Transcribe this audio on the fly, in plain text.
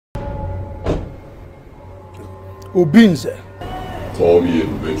Obinze. Call me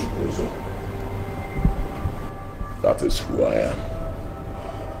Edochie. That is who I am.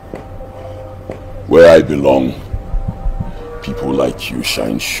 Where I belong, people like you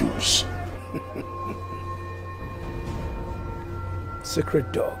shine shoes.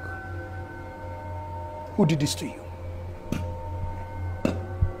 Sacred dog. Who did this to you?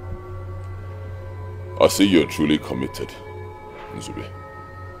 I see you're truly committed, Nzube.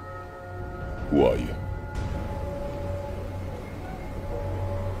 Who are you?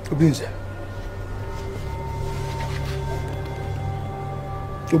 Obinze.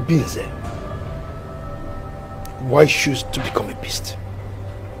 Obinze. Why choose to become a beast?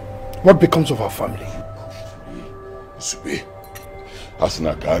 What becomes of our family? Nzube.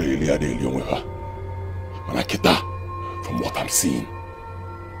 Asina kari ili ade ili onweha. Manakita, from what I'm seeing,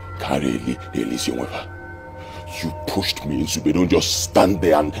 kari ili si onweha. You pushed me, Nzube. Don't just stand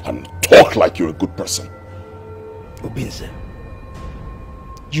there and talk like you're a good person. Obinze,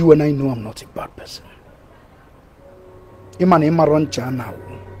 you and I know I'm not a bad person. Imane imaroncha now.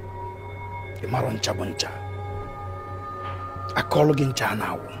 Imaroncha boncha. Akologin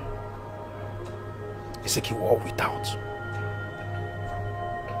now. It's like you war without.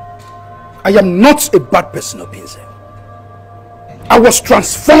 I am not a bad person, Obinze. I was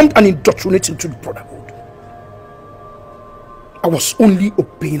transformed and indoctrinated into the brotherhood. I was only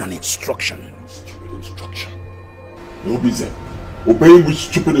obeying an instruction. Stupid instruction? No, Obinze. Obeying which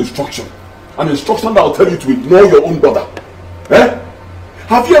stupid instruction? An instruction that will tell you to ignore your own brother. Eh?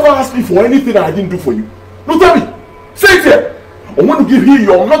 Have you ever asked me for anything that I didn't do for you? No, tell me. Say it here. I want to give you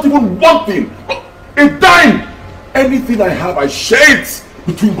not even one thing. A dime. Anything I have, I share it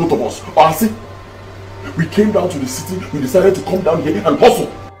between both of us. Or I see, we came down to the city, we decided to come down here and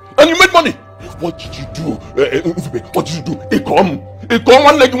hustle. And you made money. What did you do? What did you do? It come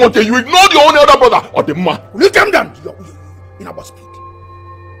one leg one day. You ignored your own elder brother. Or the man. Will you calm down? In about speed.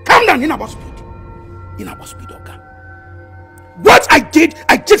 Calm down in about speed. In about speed, okay? What I did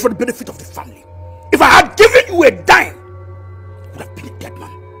for the benefit of the family. If I had given you a dime, you would have been a dead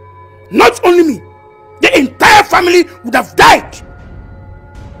man. Not only me, the entire family would have died.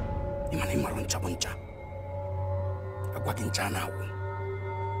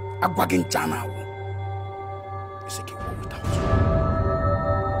 Agwagin Chana. It's a war without.